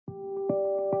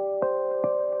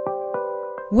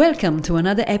Welcome to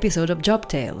another episode of Job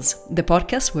Tales, the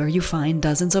podcast where you find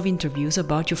dozens of interviews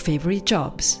about your favorite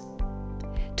jobs.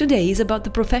 Today is about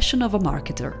the profession of a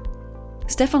marketer.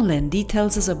 Stefan Lendi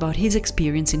tells us about his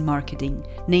experience in marketing,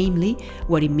 namely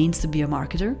what it means to be a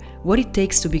marketer, what it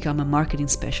takes to become a marketing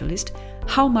specialist,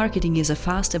 how marketing is a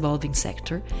fast-evolving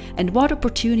sector, and what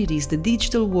opportunities the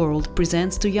digital world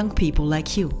presents to young people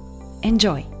like you.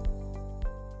 Enjoy!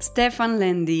 Stefan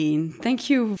Lendi, thank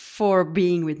you for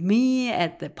being with me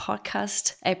at the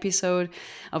podcast episode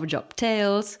of Job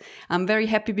Tales. I'm very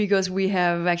happy because we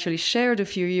have actually shared a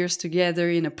few years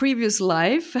together in a previous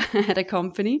life at a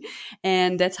company,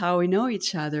 and that's how we know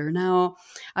each other. Now,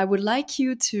 I would like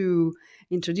you to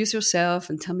introduce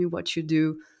yourself and tell me what you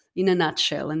do in a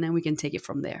nutshell, and then we can take it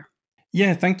from there.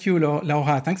 Yeah, thank you,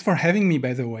 Laura. Thanks for having me,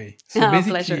 by the way.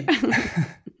 Pleasure.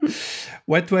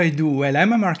 What do I do? Well,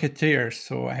 I'm a marketer,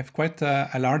 so I have quite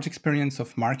a large experience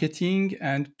of marketing.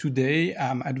 And today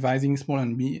I'm advising small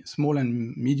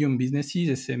and medium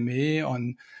businesses, SMA,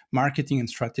 on marketing and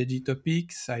strategy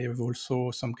topics. I have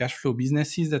also some cash flow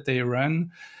businesses that I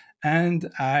run.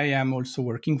 And I am also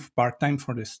working part-time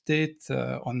for the state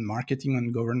on marketing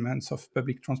and governance of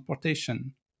public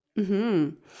transportation.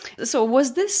 Mm-hmm. So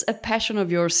was this a passion of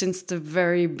yours since the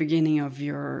very beginning of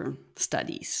your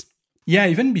studies? Yeah,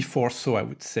 even before, so I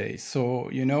would say. So,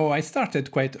 I started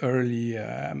quite early.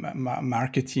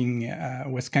 Marketing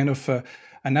was kind of a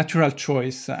natural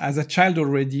choice. As a child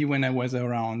already, when I was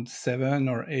around 7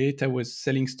 or 8, I was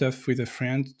selling stuff with a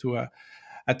friend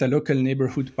at a local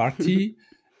neighborhood party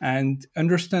and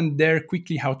understand there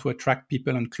quickly how to attract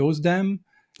people and close them.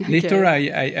 Okay. Later,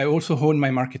 I also honed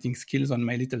my marketing skills on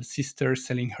my little sister,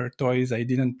 selling her toys I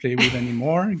didn't play with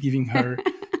anymore, giving her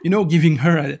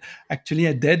actually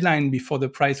a deadline before the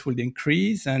price would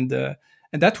increase. And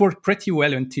that worked pretty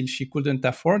well until she couldn't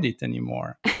afford it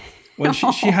anymore. Well,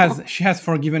 she has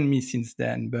forgiven me since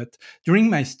then. But during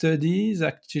my studies,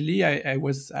 actually, I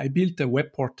built a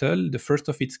web portal, the first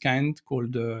of its kind,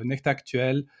 called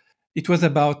NetActuel. It was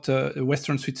about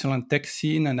Western Switzerland tech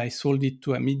scene, and I sold it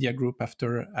to a media group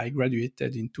after I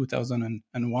graduated in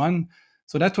 2001.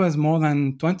 So that was more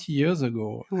than 20 years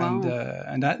ago. Wow.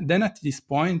 Then at this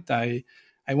point, I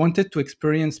wanted to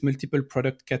experience multiple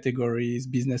product categories,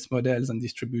 business models, and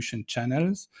distribution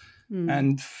channels.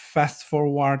 And fast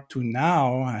forward to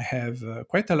now, I have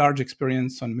quite a large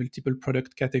experience on multiple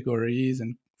product categories,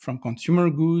 and from consumer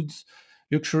goods,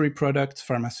 luxury products,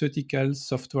 pharmaceuticals,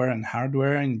 software and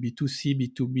hardware in B2C,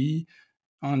 B2B,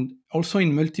 and also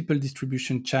in multiple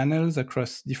distribution channels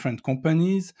across different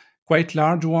companies, quite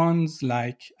large ones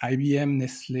like IBM,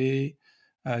 Nestle,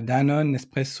 Danone,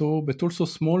 Nespresso, but also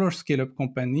smaller scale-up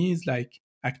companies like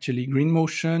actually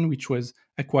Greenmotion, which was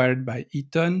acquired by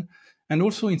Eaton, and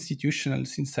also institutional,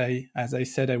 since as I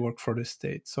said, I work for the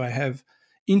state. So I have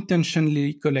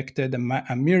intentionally collected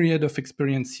a myriad of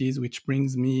experiences, which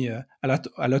brings me a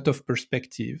lot of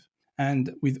perspective.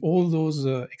 And with all those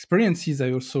experiences,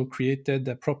 I also created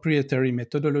a proprietary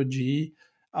methodology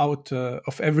out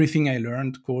of everything I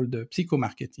learned called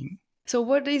psychomarketing. So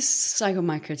what is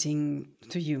psychomarketing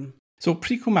to you? So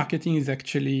psychomarketing is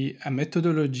actually a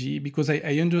methodology because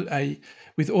I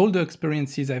with all the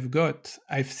experiences I've got,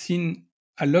 I've seen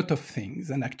a lot of things,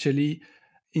 and actually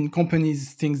in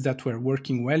companies, things that were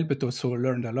working well, but also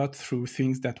learned a lot through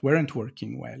things that weren't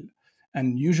working well.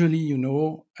 And usually,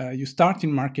 you start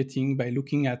in marketing by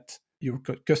looking at your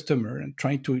customer and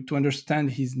trying to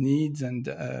understand his needs and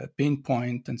pain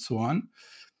point and so on.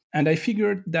 And I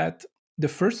figured that the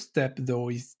first step, though,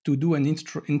 is to do an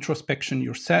introspection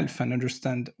yourself and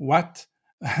understand what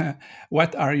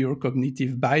are your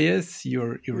cognitive bias,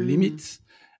 your limits.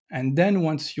 And then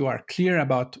once you are clear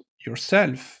about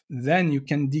yourself, then you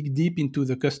can dig deep into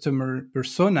the customer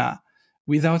persona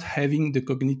without having the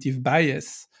cognitive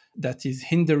bias that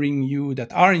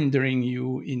are hindering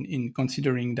you in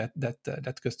considering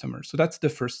that customer. So that's the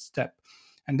first step.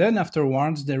 And then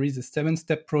afterwards, there is a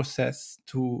 7-step process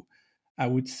to, I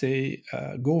would say,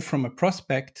 go from a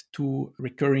prospect to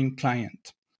recurring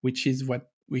client, which is what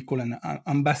we call an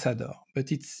ambassador.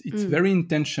 But it's very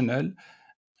intentional.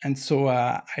 And so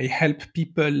I help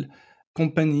people,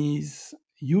 companies,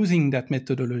 using that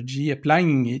methodology,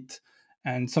 applying it,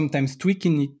 and sometimes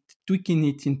tweaking it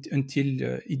until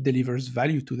it delivers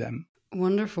value to them.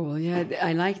 Wonderful. Yeah,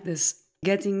 I like this.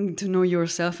 Getting to know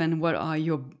yourself and what are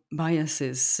your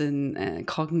biases and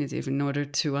cognitive in order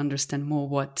to understand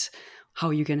more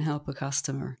how you can help a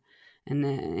customer.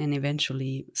 and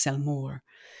eventually sell more.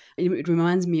 It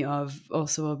reminds me of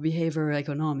also of behavioral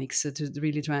economics, to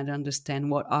really try to understand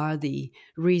what are the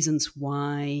reasons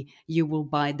why you will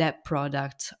buy that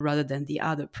product rather than the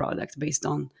other product based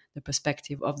on the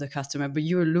perspective of the customer. But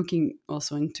you're looking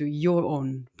also into your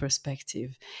own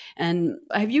perspective. And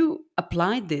have you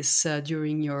applied this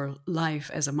during your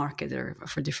life as a marketer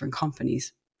for different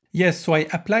companies? Yes, so I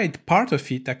applied part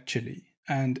of it actually.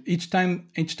 And each time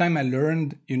I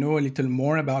learned, a little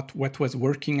more about what was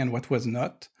working and what was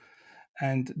not.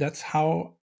 And that's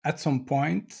how, at some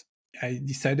point, I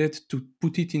decided to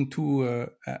put it into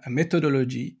a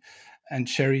methodology and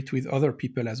share it with other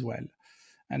people as well.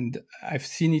 And I've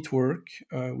seen it work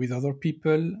with other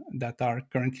people that are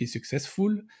currently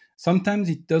successful. Sometimes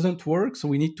it doesn't work, so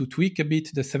we need to tweak a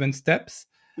bit the 7 steps.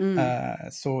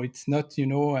 So it's not,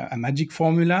 a magic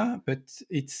formula, but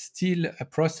it's still a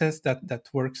process that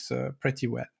works pretty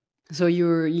well. So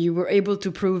you were able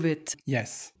to prove it.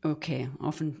 Yes. Okay,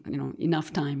 often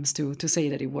enough times to say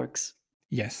that it works.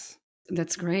 Yes.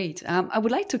 That's great. I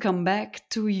would like to come back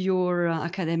to your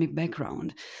academic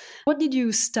background. What did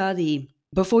you study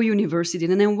before university,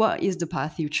 and then what is the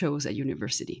path you chose at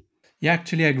university? Yeah,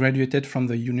 actually, I graduated from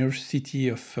the University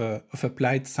of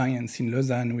Applied Science in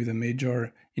Lausanne with a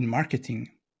major in marketing.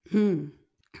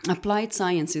 Applied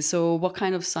sciences. So what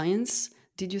kind of science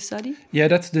did you study? Yeah,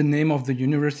 that's the name of the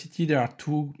university. There are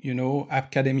 2,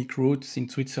 academic routes in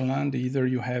Switzerland. Either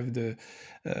you have the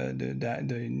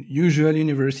usual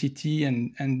university,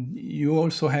 and you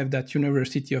also have that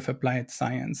University of Applied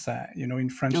Science. In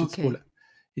French, Okay.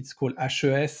 it's called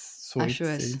HES. So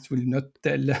HES. it will not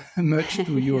tell much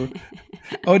to your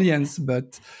audience,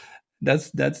 but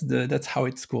that's how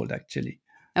it's called actually.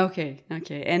 Okay.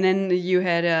 And then you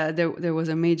had there was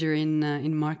a major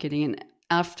in marketing, and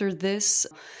after this,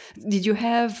 did you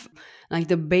have like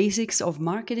the basics of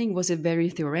marketing? Was it very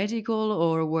theoretical,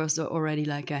 or was it already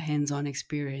like a hands-on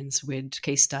experience with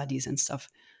case studies and stuff?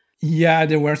 Yeah,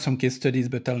 there were some case studies,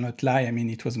 but I'll not lie. I mean,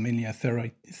 it was mainly a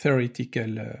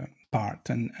theoretical part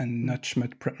and not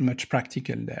much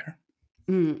practical there.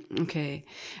 Okay,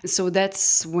 so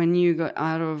that's when you got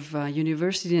out of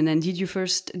university, and then did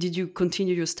you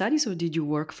continue your studies, or did you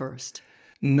work first?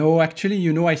 No, actually,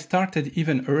 I started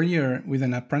even earlier with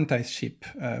an apprenticeship,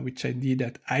 which I did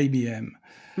at IBM.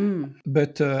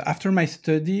 But after my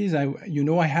studies,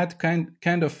 I had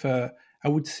kind of I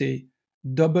would say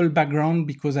double background,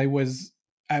 because I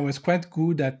was quite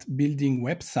good at building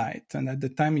websites, and at the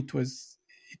time it was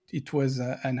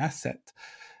an asset.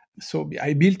 So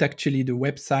I built actually the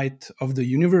website of the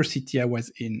university I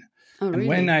was in. Oh, And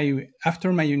really?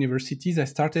 after my universities, I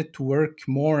started to work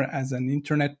more as an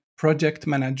internet project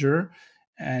manager,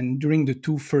 and during the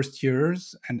 2 first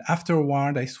years, and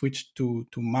afterward I switched to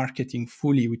marketing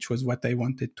fully, which was what I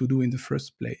wanted to do in the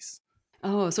first place.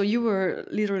 Oh, so you were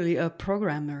literally a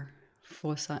programmer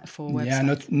for Yeah,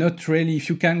 websites. not really, if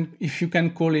you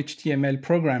can call HTML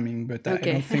programming, but I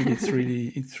Okay. don't think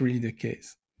it's really the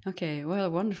case. Okay,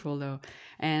 well, wonderful though.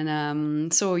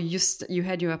 And so you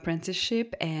had your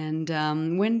apprenticeship, and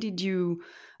when did you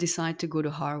decide to go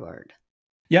to Harvard?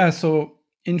 Yeah, so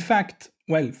in fact,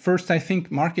 well, first I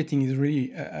think marketing is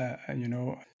really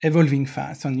evolving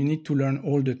fast, and you need to learn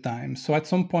all the time. So at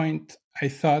some point I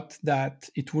thought that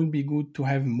it would be good to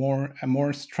have a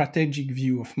more strategic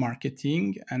view of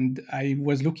marketing, and I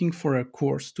was looking for a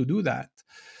course to do that.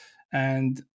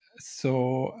 And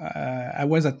so I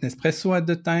was at Nespresso at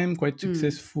the time, quite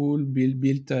successful,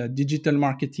 built a digital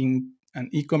marketing and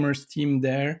e-commerce team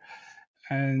there.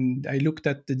 And I looked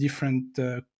at the different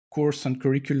course and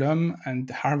curriculum, and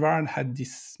Harvard had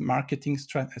this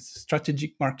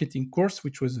strategic marketing course,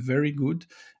 which was very good.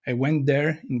 I went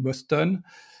there in Boston.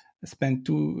 I spent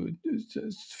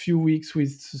few weeks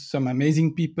with some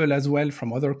amazing people as well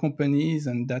from other companies,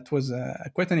 and that was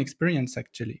quite an experience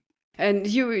actually. And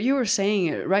you were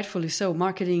saying, rightfully so,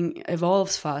 marketing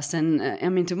evolves fast, and I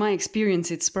mean, to my experience,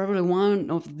 it's probably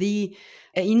one of the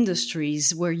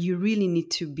industries where you really need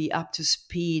to be up to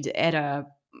speed at a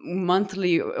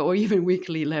monthly or even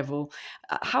weekly level.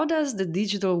 How does the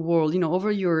digital world,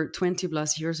 over your 20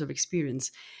 plus years of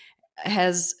experience,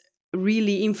 has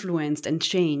really influenced and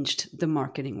changed the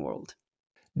marketing world?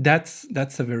 That's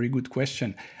a very good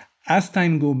question. As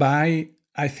time go by,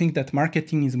 I think that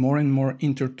marketing is more and more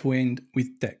intertwined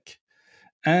with tech.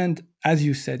 And as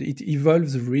you said, it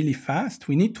evolves really fast.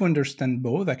 We need to understand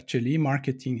both, actually,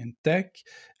 marketing and tech,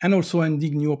 and also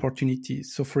dig new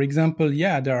opportunities. So, for example,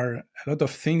 there are a lot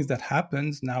of things that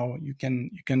happens now. You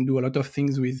can do a lot of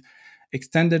things with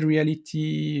extended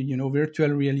reality, virtual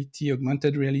reality,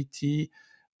 augmented reality.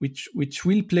 which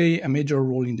will play a major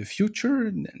role in the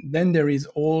future. Then there is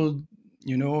all,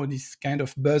 this kind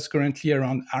of buzz currently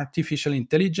around artificial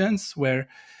intelligence, where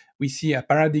we see a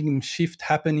paradigm shift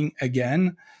happening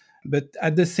again. But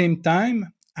at the same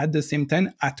time,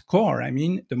 at core, I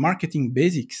mean, the marketing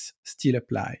basics still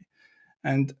apply.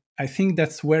 And I think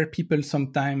that's where people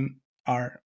sometimes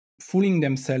are fooling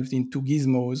themselves into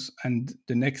gizmos and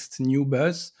the next new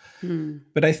buzz.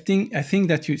 But I think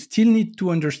that you still need to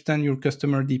understand your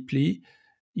customer deeply.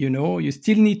 You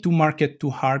still need to market to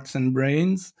hearts and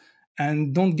brains,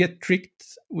 and don't get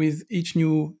tricked with each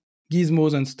new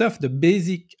gizmos and stuff. The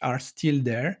basic are still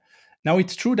there. Now,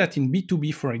 it's true that in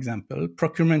B2B, for example,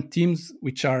 procurement teams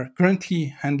which are currently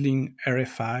handling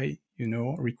RFI,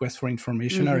 requests for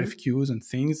information, RFQs and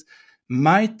things,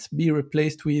 might be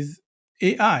replaced with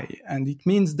AI. And it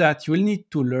means that you will need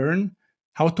to learn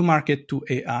how to market to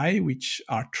AI, which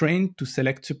are trained to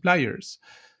select suppliers.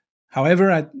 However,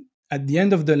 at the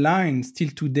end of the line, still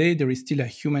today, there is still a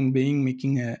human being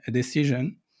making a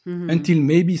decision, until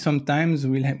maybe sometimes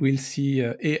we'll see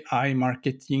AI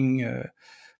marketing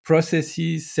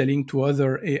processes selling to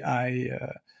other AI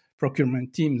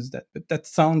procurement teams. But that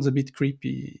sounds a bit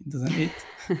creepy, doesn't it?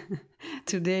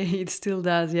 Today it still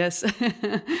does, yes.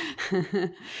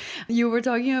 You were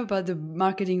talking about the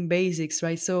marketing basics,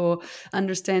 right? So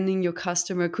understanding your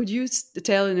customer. Could you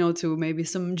tell, to maybe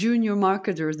some junior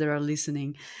marketers that are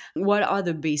listening, what are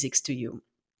the basics to you?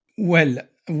 Well,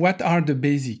 what are the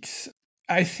basics?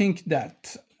 I think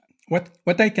that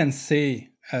what I can say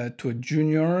to a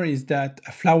junior is that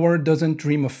a flower doesn't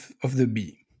dream of the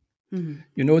bee.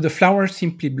 The flower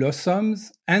simply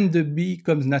blossoms and the bee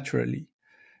comes naturally.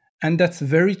 And that's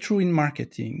very true in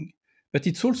marketing. But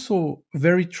it's also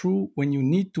very true when you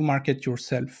need to market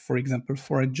yourself, for example,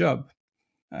 for a job.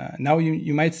 Now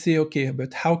you might say, okay,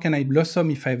 but how can I blossom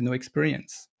if I have no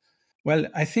experience? Well,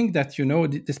 I think that,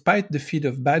 despite the feed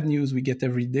of bad news we get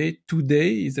every day,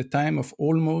 today is a time of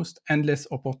almost endless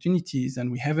opportunities,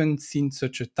 and we haven't seen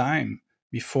such a time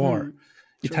before.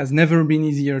 It has never been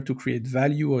easier to create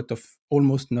value out of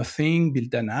almost nothing,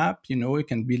 build an app, you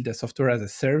can build a software as a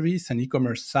service, an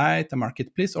e-commerce site, a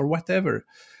marketplace, or whatever.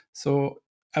 So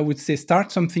I would say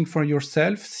start something for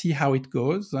yourself, see how it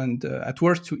goes, and at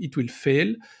worst it will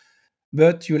fail.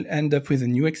 But you'll end up with a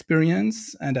new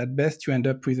experience, and at best you end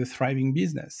up with a thriving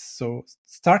business. So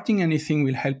starting anything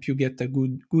will help you get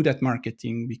good at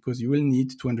marketing, because you will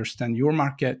need to understand your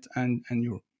market and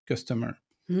your customer.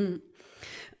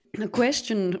 A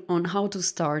question on how to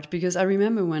start, because I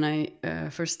remember when I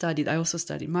first studied, I also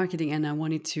studied marketing, and I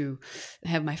wanted to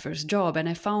have my first job. And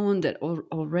I found that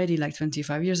already like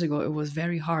 25 years ago, it was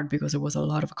very hard because there was a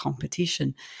lot of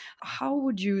competition. How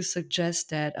would you suggest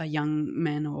that a young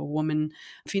man or woman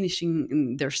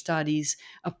finishing their studies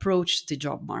approach the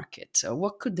job market? So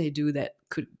what could they do that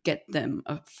could get them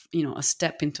a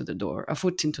step into the door, a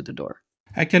foot into the door?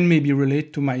 I can maybe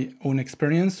relate to my own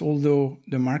experience, although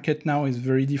the market now is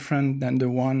very different than the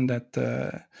one that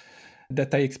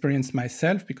I experienced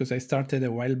myself, because I started a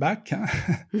while back.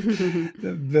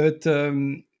 But,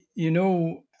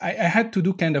 I had to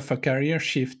do kind of a career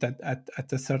shift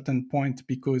at a certain point,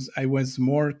 because I was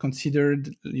more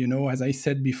considered, as I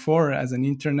said before, as an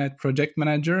internet project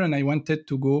manager, and I wanted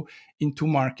to go into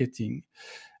marketing.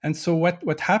 And so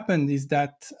what happened is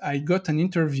that I got an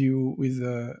interview with,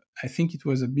 I think it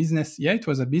was a business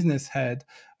head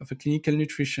of a clinical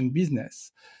nutrition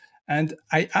business. And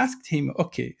I asked him,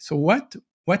 okay, so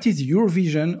what is your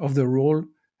vision of the role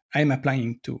I'm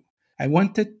applying to? I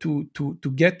wanted to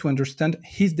get to understand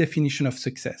his definition of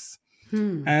success.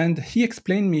 And he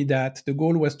explained me that the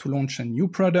goal was to launch a new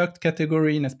product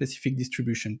category in a specific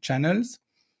distribution channels.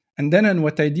 And then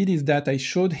what I did is that I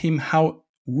showed him how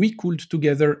we could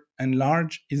together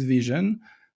enlarge his vision,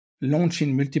 launch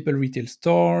in multiple retail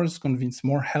stores, convince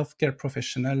more healthcare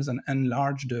professionals, and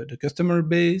enlarge the customer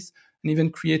base, and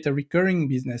even create a recurring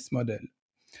business model.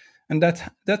 And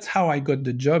that's how I got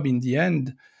the job in the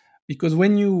end, because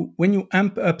when you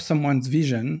amp up someone's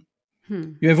vision,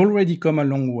 you have already come a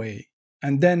long way.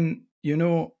 And then,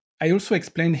 I also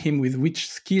explained him with which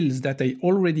skills that I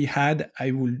already had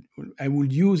I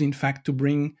would use, in fact, to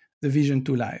bring the vision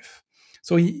to life.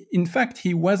 So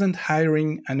he wasn't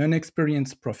hiring an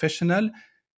unexperienced professional.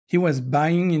 He was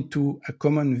buying into a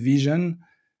common vision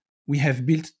we have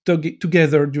built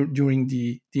together during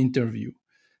the interview.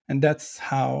 And that's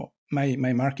how my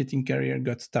marketing career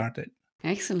got started.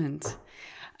 Excellent.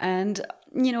 And,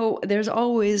 there's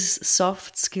always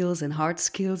soft skills and hard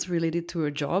skills related to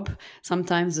a job.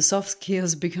 Sometimes the soft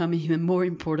skills become even more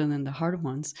important than the hard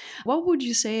ones. What would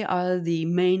you say are the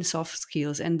main soft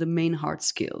skills and the main hard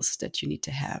skills that you need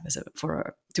to have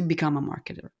to become a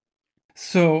marketer?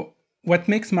 So, what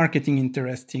makes marketing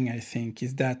interesting, I think,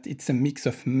 is that it's a mix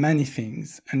of many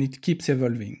things and it keeps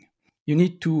evolving. You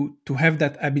need to have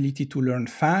that ability to learn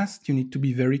fast. You need to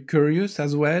be very curious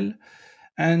as well.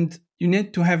 And you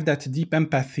need to have that deep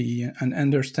empathy and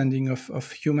understanding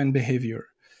of human behavior.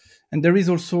 And there is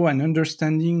also an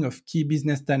understanding of key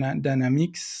business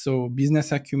dynamics, so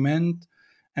business acumen,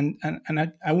 and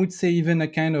I would say even a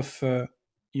kind of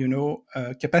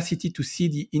capacity to see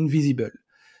the invisible.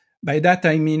 By that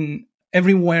I mean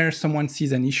everywhere someone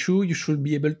sees an issue, you should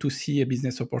be able to see a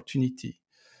business opportunity,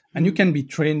 and you can be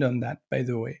trained on that, by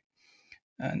the way.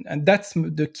 And that's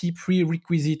the key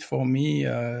prerequisite for me.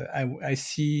 I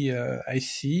see,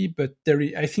 but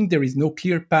I think there is no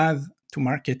clear path to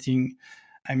marketing.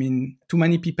 I mean, too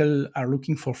many people are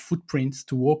looking for footprints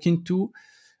to walk into.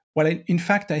 Well, in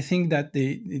fact, I think that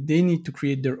they need to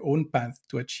create their own path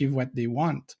to achieve what they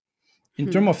want. In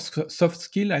terms of soft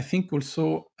skill, I think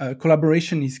also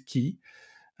collaboration is key,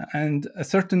 and a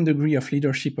certain degree of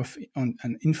leadership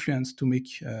and influence to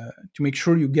make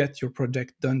sure you get your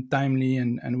project done timely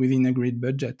and within a great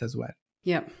budget as well.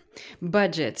 Yeah,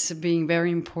 budget being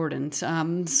very important.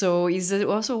 So is it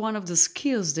also one of the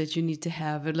skills that you need to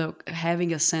have?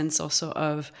 Having a sense also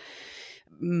of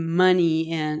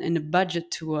money and a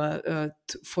budget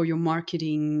for your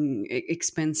marketing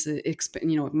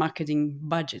marketing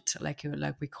budget, like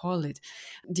we call it.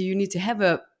 Do you need to have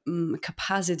a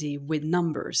capacity with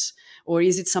numbers, or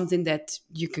is it something that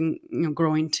you can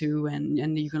grow into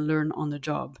and you can learn on the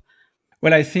job?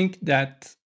 Well, I think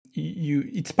that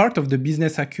it's part of the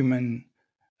business acumen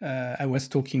I was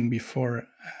talking before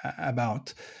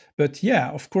about. But yeah,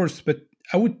 of course. But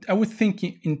I would think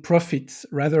in profits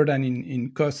rather than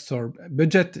in costs. Or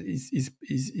budget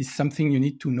is something you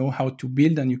need to know how to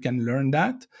build, and you can learn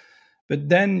that. But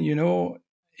then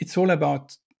it's all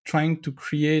about trying to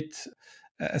create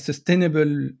a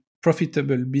sustainable,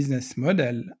 profitable business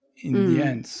model in the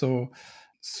end. So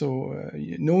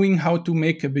knowing how to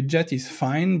make a budget is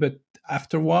fine, but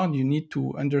afterward you need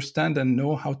to understand and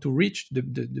know how to reach the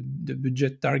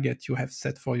budget target you have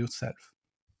set for yourself.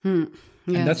 Yeah,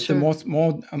 and that's sure. the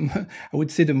more I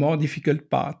would say the more difficult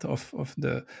part of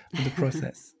the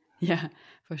process. Yeah,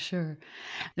 for sure.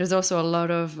 There's also a lot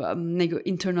of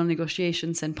internal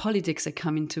negotiations and politics that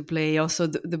come into play. Also,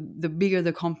 the bigger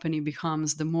the company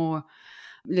becomes, the more,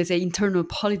 let's say, internal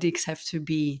politics have to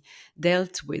be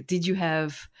dealt with. Did you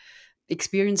have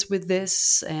experience with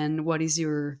this, and what is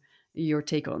your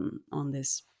take on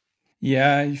this?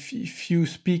 Yeah, if you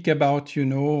speak about,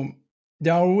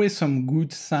 there are always some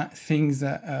good things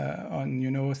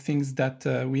on, things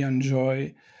that we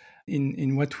enjoy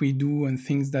in what we do and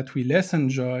things that we less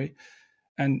enjoy.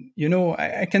 And,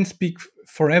 I can speak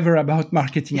forever about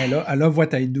marketing. I love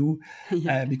what I do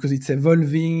because it's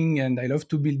evolving, and I love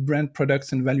to build brand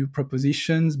products and value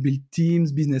propositions, build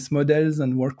teams, business models,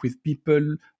 and work with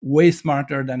people way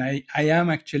smarter than I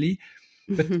am actually.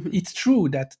 But it's true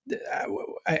that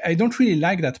I don't really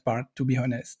like that part, to be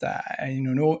honest.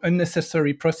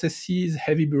 Unnecessary processes,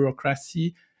 heavy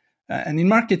bureaucracy. And in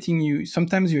marketing, you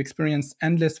sometimes experience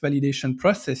endless validation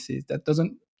processes that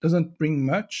doesn't bring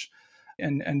much.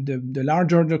 And the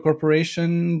larger the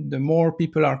corporation, the more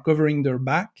people are covering their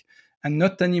back and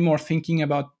not anymore thinking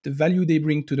about the value they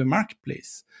bring to the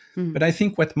marketplace. But I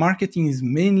think what marketing is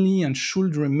mainly and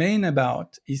should remain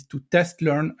about is to test,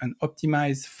 learn, and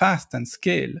optimize fast and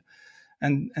scale.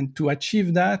 And to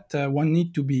achieve that, one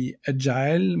need to be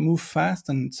agile, move fast,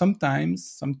 and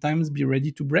sometimes be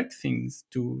ready to break things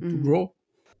to grow.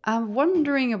 I'm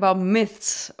wondering about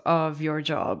myths of your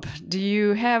job. Do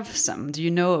you have some? Do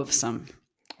you know of some?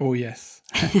 Oh, yes.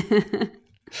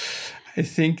 I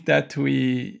think that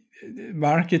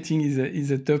marketing is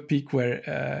a topic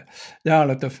where there are a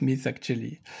lot of myths,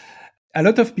 actually. A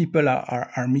lot of people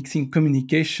are mixing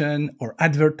communication or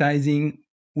advertising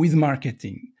with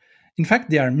marketing. In fact,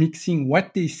 they are mixing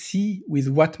what they see with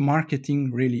what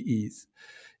marketing really is.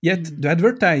 Yet the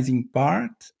advertising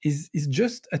part is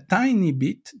just a tiny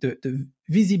bit, the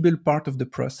visible part of the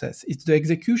process. It's the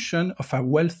execution of a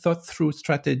well thought through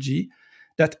strategy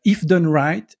that, if done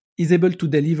right, is able to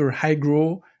deliver high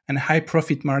growth and high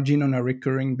profit margin on a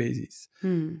recurring basis.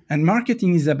 And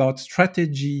marketing is about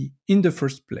strategy in the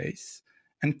first place,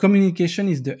 and communication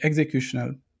is the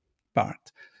executional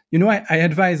part. I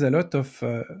advise a lot of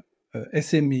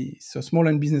SMEs, so small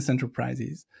and business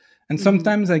enterprises. And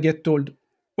sometimes I get told,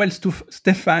 well,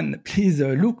 Stefan, please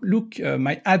look,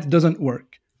 my ad doesn't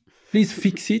work. Please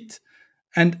fix it.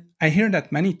 And I hear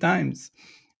that many times.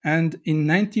 And in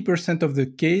 90% of the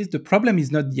case, the problem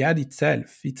is not the ad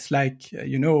itself. It's like,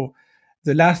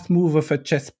 the last move of a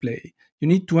chess play. You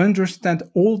need to understand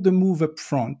all the move up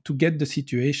front to get the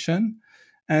situation.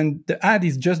 And the ad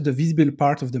is just the visible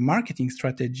part of the marketing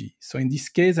strategy. So in this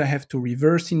case, I have to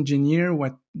reverse engineer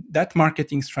what that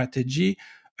marketing strategy,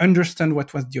 understand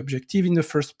what was the objective in the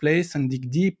first place, and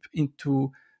dig deep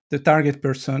into the target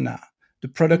persona, the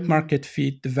product market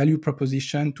fit, the value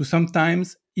proposition, to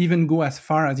sometimes even go as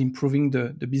far as improving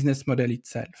the business model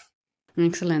itself.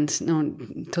 Excellent. No,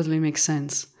 totally makes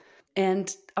sense.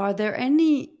 And are there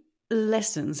any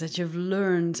lessons that you've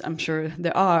learned? I'm sure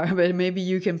there are, but maybe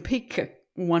you can pick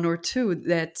one or two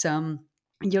that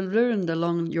you learned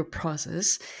along your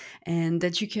process and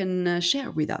that you can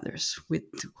share with others, with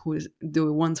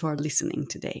the ones who are listening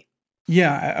today.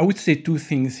 Yeah, I would say two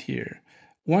things here.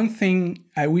 One thing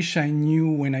I wish I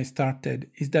knew when I started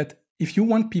is that if you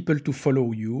want people to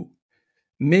follow you,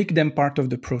 make them part of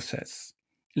the process.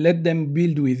 Let them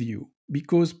build with you,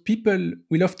 because people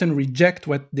will often reject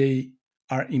what they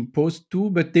are imposed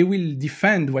to, but they will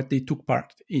defend what they took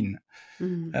part in.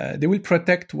 They will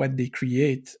protect what they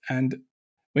create. And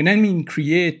when I mean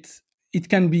create, it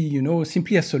can be,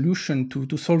 simply a solution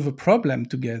to solve a problem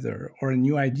together or a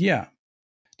new idea.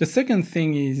 The second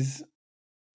thing is,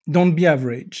 don't be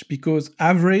average, because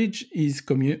average is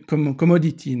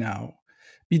commodity now.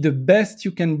 Be the best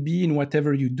you can be in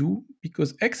whatever you do,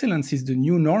 because excellence is the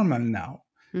new normal now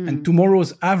and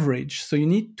tomorrow's average. So you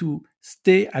need to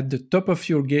stay at the top of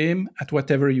your game at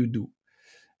whatever you do.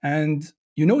 And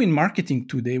in marketing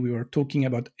today, we were talking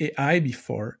about AI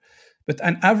before, but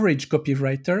an average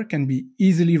copywriter can be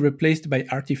easily replaced by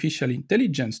artificial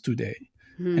intelligence today.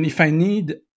 And if I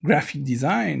need graphic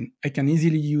design, I can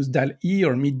easily use DALL-E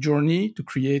or Midjourney to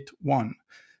create one.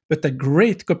 But a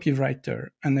great copywriter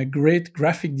and a great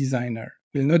graphic designer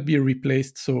will not be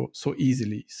replaced so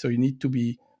easily. So you need to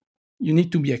be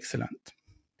excellent.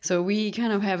 So we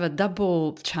kind of have a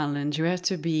double challenge. You have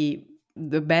to be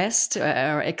the best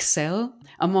or excel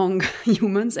among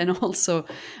humans, and also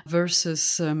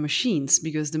versus machines,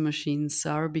 because the machines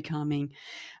are becoming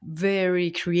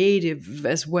very creative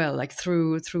as well, like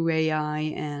through AI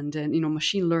and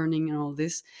machine learning and all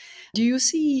this. Do you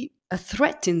see a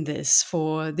threat in this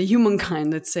for the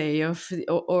humankind, let's say,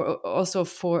 or also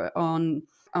for on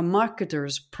a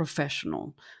marketer's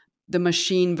professional, the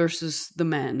machine versus the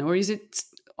man, or is it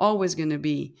always going to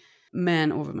be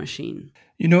man over machine?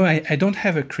 I don't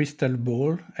have a crystal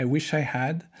ball. I wish I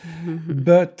had.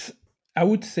 But I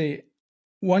would say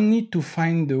one need to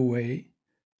find a way,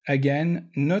 again,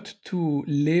 not to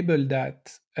label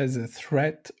that as a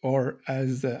threat or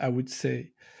as, I would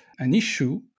say, an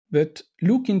issue, but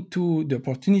look into the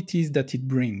opportunities that it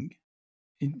brings.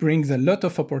 It brings a lot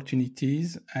of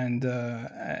opportunities, and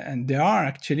there are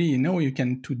actually, you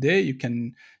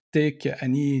can take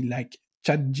any like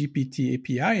ChatGPT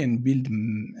API and build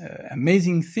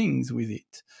amazing things with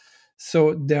it.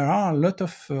 So there are a lot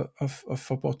of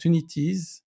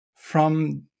opportunities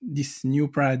from this new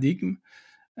paradigm.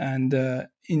 And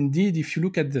indeed, if you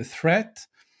look at the threat,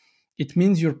 it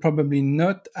means you're probably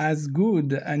not as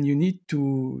good, and you need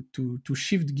to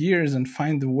shift gears and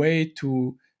find a way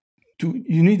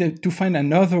you need to find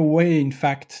another way, in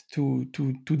fact, to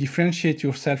differentiate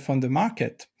yourself on the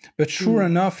market. But sure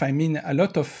enough, I mean, a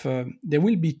lot of there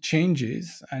will be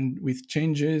changes, and with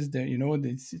changes, there,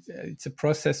 it's a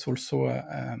process, also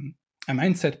a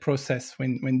mindset process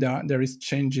when there is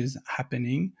changes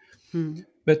happening.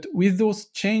 But with those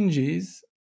changes,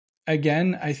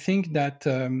 again, I think that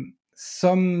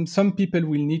some people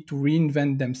will need to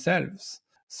reinvent themselves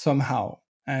somehow,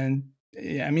 and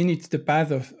I mean, it's the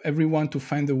path of everyone to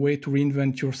find a way to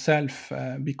reinvent yourself,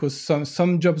 because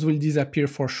some jobs will disappear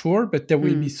for sure, but there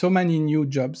will be so many new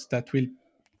jobs that will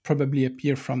probably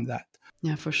appear from that.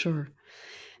 Yeah, for sure.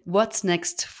 What's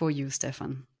next for you,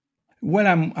 Stefan? Well,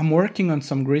 I'm working on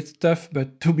some great stuff,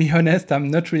 but to be honest, I'm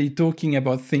not really talking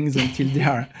about things until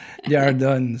they are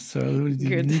done. So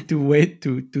you need to wait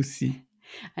to see.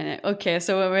 Okay,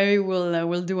 so maybe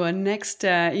we'll do a next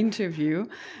interview,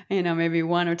 maybe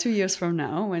 1 or 2 years from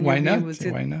now, when Why you'll not? be able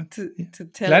to, Why not? to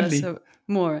tell Gladly. us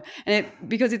more. And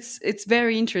because it's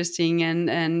very interesting,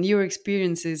 and your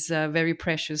experience is very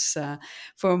precious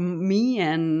for me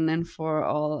and for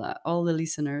all the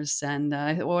listeners. And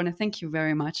I want to thank you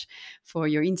very much for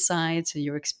your insights,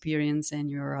 your experience, and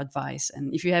your advice.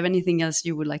 And if you have anything else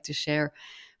you would like to share,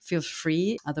 feel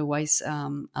free. Otherwise,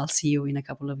 I'll see you in a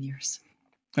couple of years.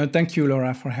 Thank you,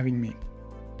 Laura, for having me.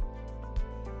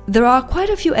 There are quite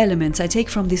a few elements I take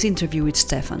from this interview with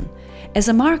Stefan. As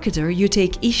a marketer, you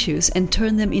take issues and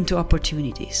turn them into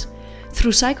opportunities.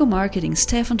 Through psychomarketing,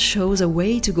 Stefan shows a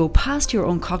way to go past your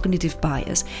own cognitive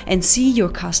bias and see your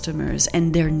customers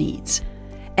and their needs.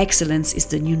 Excellence is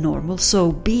the new normal,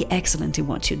 so be excellent in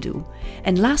what you do.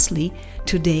 And lastly,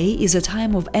 today is a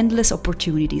time of endless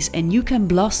opportunities and you can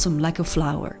blossom like a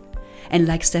flower. And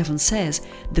like Stefan says,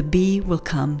 the bee will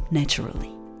come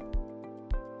naturally.